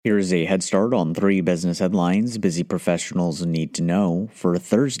Here's a head start on 3 business headlines busy professionals need to know for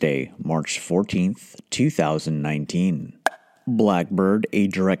Thursday, March 14th, 2019. Blackbird, a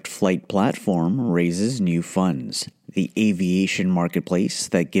direct flight platform, raises new funds. The aviation marketplace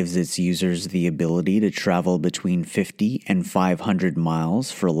that gives its users the ability to travel between 50 and 500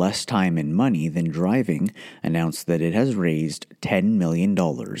 miles for less time and money than driving announced that it has raised $10 million.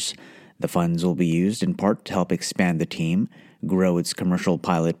 The funds will be used in part to help expand the team, grow its commercial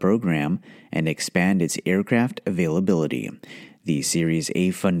pilot program, and expand its aircraft availability. The Series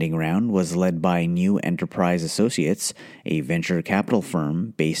A funding round was led by New Enterprise Associates, a venture capital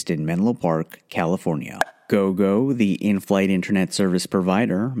firm based in Menlo Park, California. Gogo, the in-flight internet service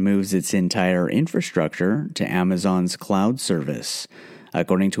provider, moves its entire infrastructure to Amazon's cloud service.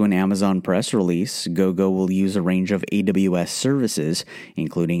 According to an Amazon press release, Gogo will use a range of AWS services,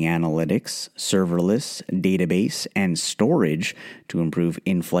 including analytics, serverless, database, and storage, to improve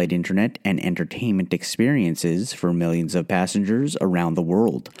in-flight internet and entertainment experiences for millions of passengers around the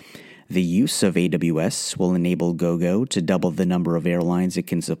world. The use of AWS will enable Gogo to double the number of airlines it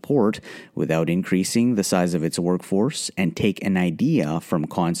can support without increasing the size of its workforce and take an idea from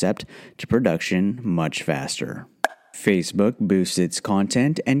concept to production much faster. Facebook boosts its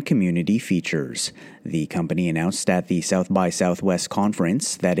content and community features. The company announced at the South by Southwest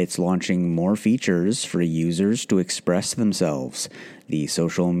conference that it's launching more features for users to express themselves. The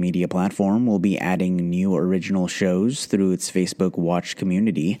social media platform will be adding new original shows through its Facebook Watch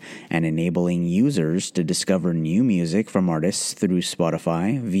community and enabling users to discover new music from artists through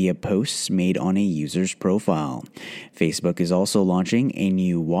Spotify via posts made on a user's profile. Facebook is also launching a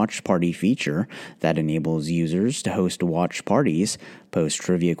new Watch Party feature that enables users to host watch parties, post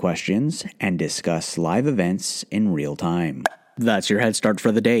trivia questions, and discuss live events in real time. That's your head start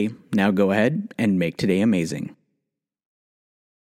for the day. Now go ahead and make today amazing.